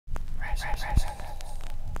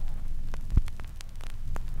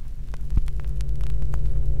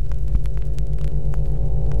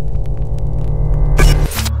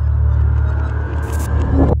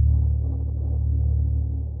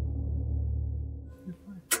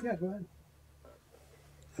Yeah, go ahead.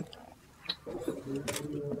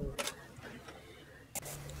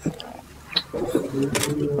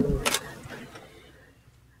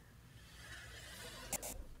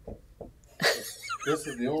 This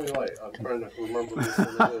is the only light. I'm trying to remember which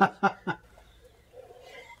one it is.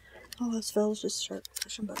 All those fellas just start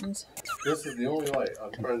pushing buttons. This is the only light.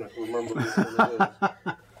 I'm trying to remember which one it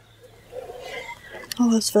is. All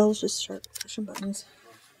those fellas just start pushing buttons.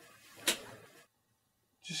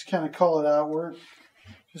 Just kind of call it out.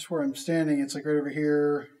 Just where I'm standing. It's like right over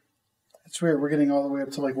here. It's weird. We're getting all the way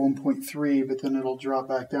up to like 1.3, but then it'll drop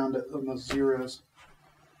back down to almost zeros.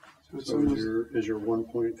 So is your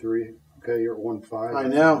 1.3? Okay, you're at 1.5. I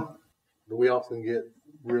know. We often get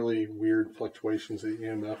really weird fluctuations of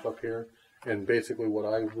EMF up here, and basically what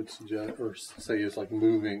I would suggest or say is like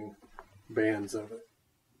moving bands of it.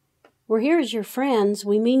 We're here as your friends.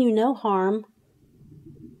 We mean you no harm.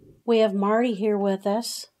 We have Marty here with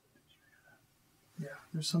us. Yeah,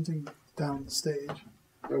 there's something down the stage.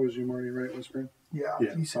 That was you, Marty, right, whispering? Yeah.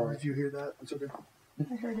 You said, did you hear that? That's okay.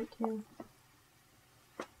 I heard it too.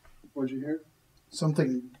 What'd you hear?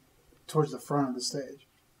 Something towards the front of the stage.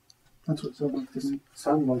 That's what it sounded like to me.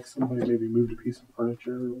 Sounded like somebody maybe moved a piece of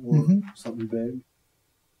furniture or something big.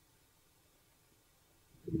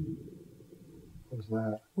 What was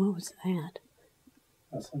that? What was that?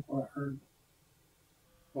 That's like what I heard.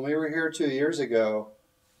 When we were here 2 years ago,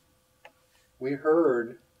 we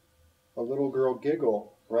heard a little girl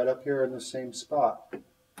giggle right up here in the same spot.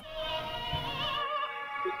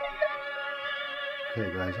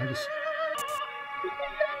 Okay, guys, I just...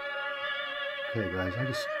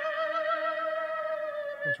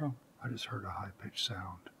 What's wrong? I just heard a high-pitched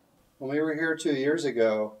sound. When we were here 2 years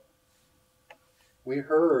ago, we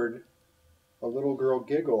heard a little girl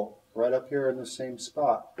giggle right up here in the same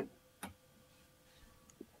spot.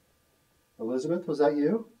 Elizabeth, was that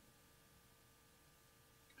you?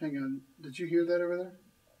 Hang on. Did you hear that over there?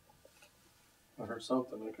 I heard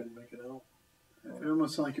something. I couldn't make it out. It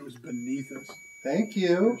almost sounded like it was beneath us. Thank you.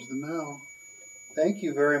 There's the Mel. Thank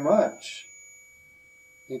you very much.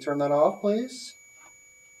 Can you turn that off, please?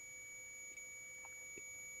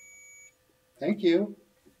 Thank you.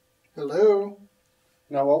 Hello?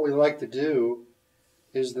 Now, what we like to do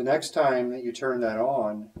is the next time that you turn that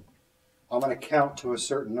on, I'm going to count to a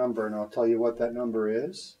certain number, and I'll tell you what that number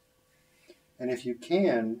is. And if you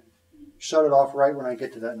can, shut it off right when I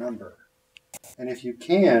get to that number. And if you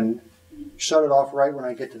can, shut it off right when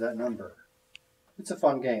I get to that number. It's a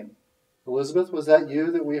fun game. Elizabeth, was that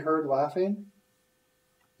you that we heard laughing?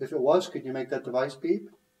 If it was, could you make that device beep?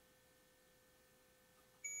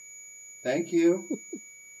 Thank you.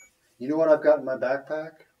 You know what I've got in my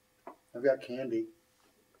backpack? I've got candy.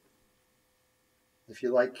 If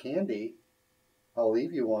you like candy, I'll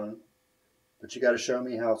leave you one, but you got to show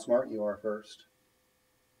me how smart you are first.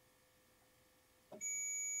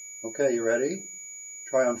 Okay, you ready?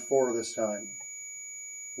 Try on 4 this time.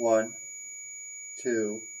 1,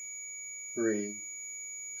 2, 3,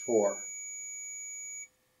 4.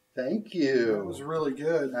 Thank you. That was really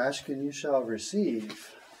good. Ask and you shall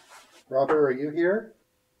receive. Robert, are you here?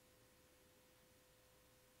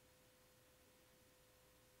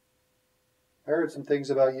 I heard some things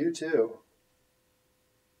about you too.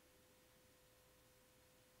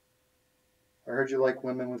 I heard you like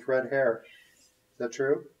women with red hair. Is that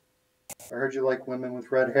true? I heard you like women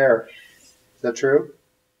with red hair. Is that true?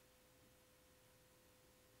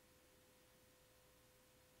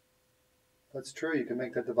 That's true. You can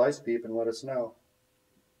make that device beep and let us know.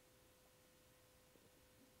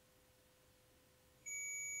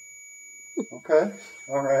 Okay.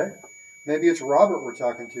 All right. Maybe it's Robert we're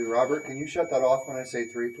talking to. Robert, can you shut that off when I say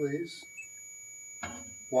 3, please?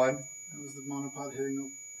 1. That was the monopod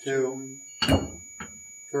hitting 2,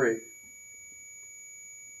 3.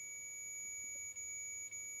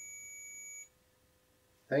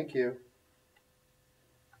 Thank you.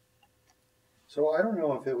 So I don't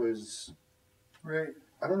know if it was... Right.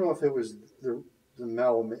 I don't know if it was the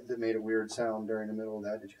Mel that made a weird sound during the middle of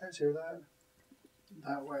that. Did you guys hear that?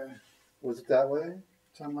 That way. Was it that way?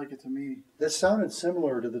 Sounded like it to me. That sounded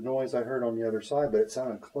similar to the noise I heard on the other side, but it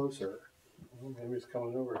sounded closer. Well, maybe it's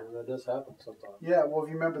coming over here. That does happen sometimes. Yeah, well, if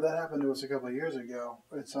you remember, that happened to us a couple of years ago.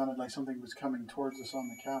 It sounded like something was coming towards us on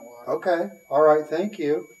the catwalk. Okay. All right. Thank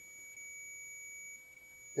you.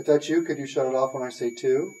 If that's you, could you shut it off when I say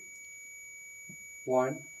 2?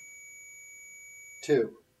 1,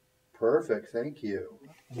 2. Perfect. Thank you.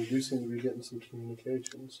 We do seem to be getting some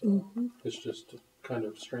communication, so it's just kind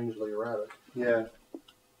of strangely erratic. Yeah.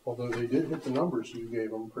 Although they did hit the numbers you gave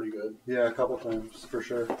them pretty good. Yeah, a couple times for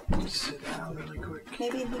sure. Sit down really quick.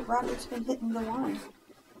 Maybe Robert's been hitting the wine.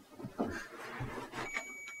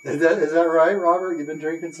 Is that right, Robert? You've been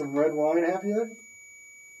drinking some red wine, have you?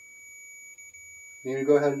 Can you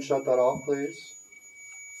go ahead and shut that off, please?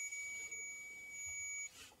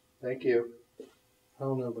 Thank you. I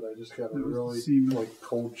don't know, but I just got a That was really the semen. like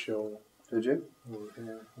cold chill Did you? over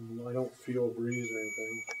here. I don't feel a breeze or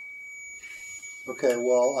anything. Okay,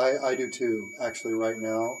 well, I do too, actually, right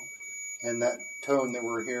now. And that tone that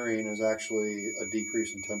we're hearing is actually a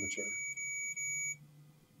decrease in temperature.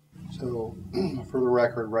 So, for the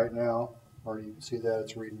record, right now, or you can see that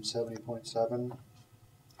it's reading 70.7.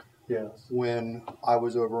 Yes. When I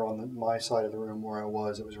was over on my side of the room where I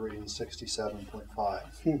was, it was reading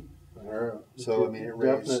 67.5. So, I mean, it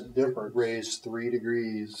raised 3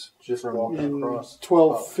 degrees Just from walking across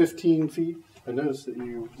 12, 15 feet. I noticed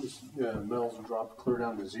that Mel's dropped clear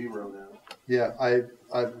down to 0 now. Yeah, I'm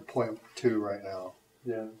 0.2 right now.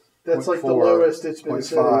 Yeah. That's like the 0.4, lowest it's been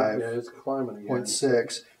set. 0.5. Yeah, it's climbing again.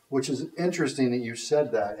 0.6, which is interesting that you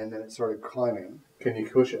said that, and then it started climbing. Can you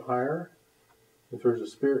push it higher? If there's a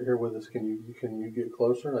spirit here with us, can you get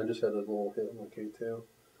closer? I just had a little hit on the K2.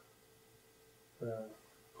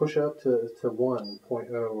 Push up to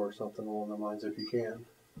 1.0 or something along the lines if you can.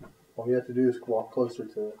 All you have to do is walk closer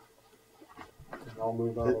to it. And I'll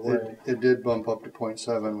move out of the way. It did bump up to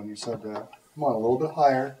 0.7 when you said that. Come on, a little bit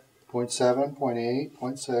higher. 0.7, 0.8,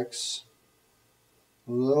 0.6.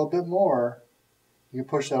 A little bit more. You can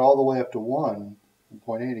push that all the way up to 1. And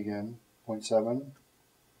 0.8 again. 0.7.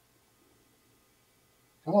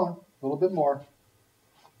 Come on, a little bit more.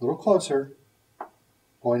 A little closer.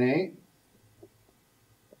 0.8.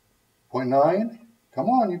 0.9. Come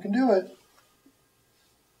on, you can do it.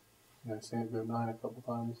 Yeah, I seen it go 9 a couple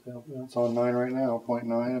times. Yeah. It's on 9 right now. 0.9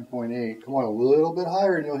 and 0.8. Come on, a little bit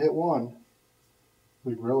higher and you'll hit 1.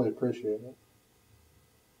 We'd really appreciate it.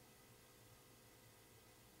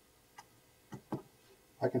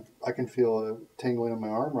 I can feel a tingling in my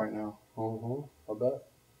arm right now. I bet.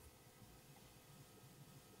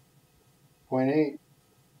 0.8,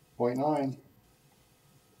 0.9.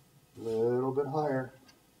 A little bit higher.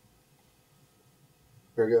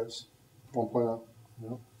 There it goes. 1.0.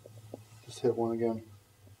 Yep. Just hit 1 again.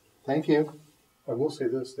 Thank you. I will say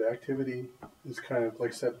this, the activity is kind of,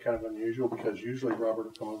 like I said, kind of unusual because usually Robert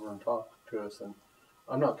will come over and talk to us, and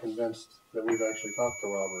I'm not convinced that we've actually talked to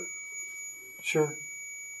Robert. Sure.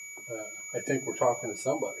 I think we're talking to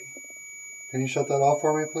somebody. Can you shut that off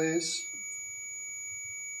for me, please?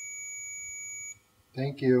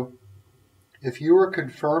 Thank you. If you are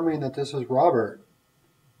confirming that this is Robert,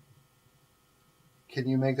 can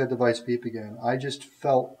you make that device beep again? I just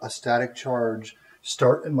felt a static charge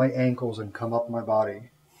start in my ankles and come up my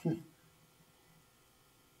body.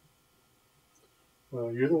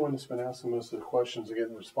 Well, you're the one that's been asking most of the questions and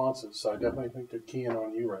getting responses, so I definitely think they're keying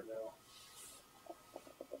on you right now.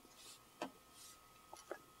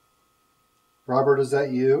 Robert, is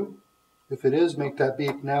that you? If it is, make that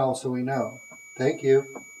beep now so we know. Thank you.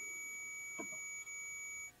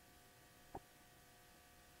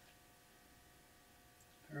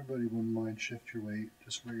 Everybody wouldn't mind shift your weight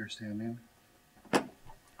just where you're standing. It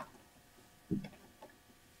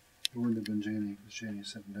wouldn't have been Janie because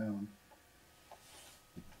Janie's sitting down.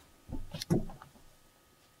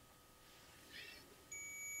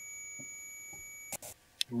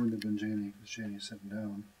 It wouldn't have been Janie because Janie's sitting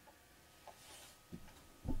down.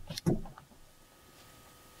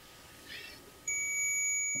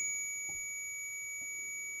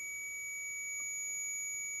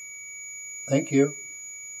 Thank you.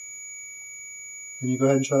 Can you go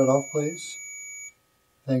ahead and shut it off, please?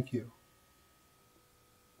 Thank you.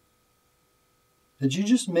 Did you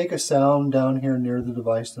just make a sound down here near the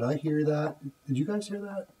device? Did I hear that? Did you guys hear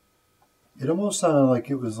that? It almost sounded like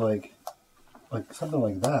it was like something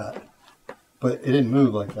like that. But it didn't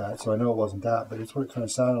move like that, so I know it wasn't that. But it's what it kind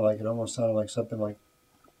of sounded like. It almost sounded like something like...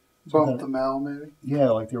 Bump the Mel, maybe?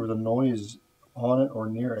 Yeah, like there was a noise on it or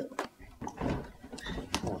near it.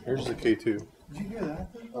 Oh, here's the K2. Did you hear that?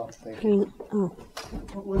 Oh, thank you. Oh,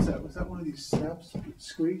 What was that? Was that one of these steps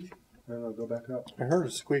squeaked? No, go back up. I heard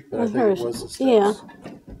a squeak, but I I think heard- it was the steps.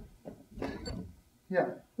 yeah. Yeah.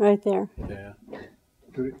 right there. Yeah.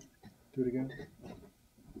 Do it again.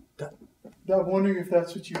 I'm wondering if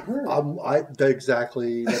that's what you heard. That's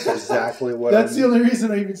exactly what That's the only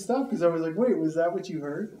reason I even stopped, because I was like, wait, was that what you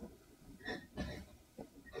heard?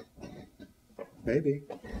 Maybe.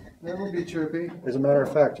 That would be trippy. As a matter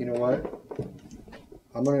of fact, you know what?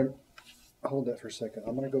 I'm gonna hold that for a second.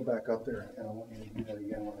 I'm going to go back up there, and I want you to do that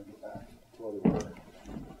again when I get back to where we were.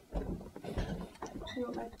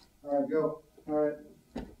 All right, go. All right.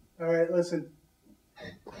 All right, listen.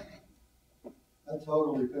 That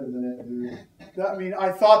totally could have been it, dude. I mean,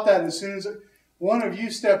 I thought that as soon as one of you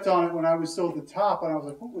stepped on it when I was still at the top, and I was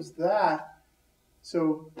like, what was that?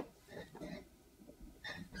 So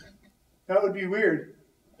that would be weird.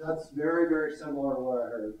 That's very, very similar to what I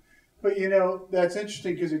heard. But you know, that's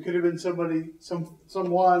interesting because it could have been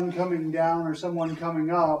someone coming down or someone coming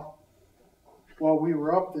up while we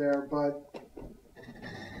were up there. But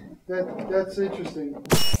that's interesting.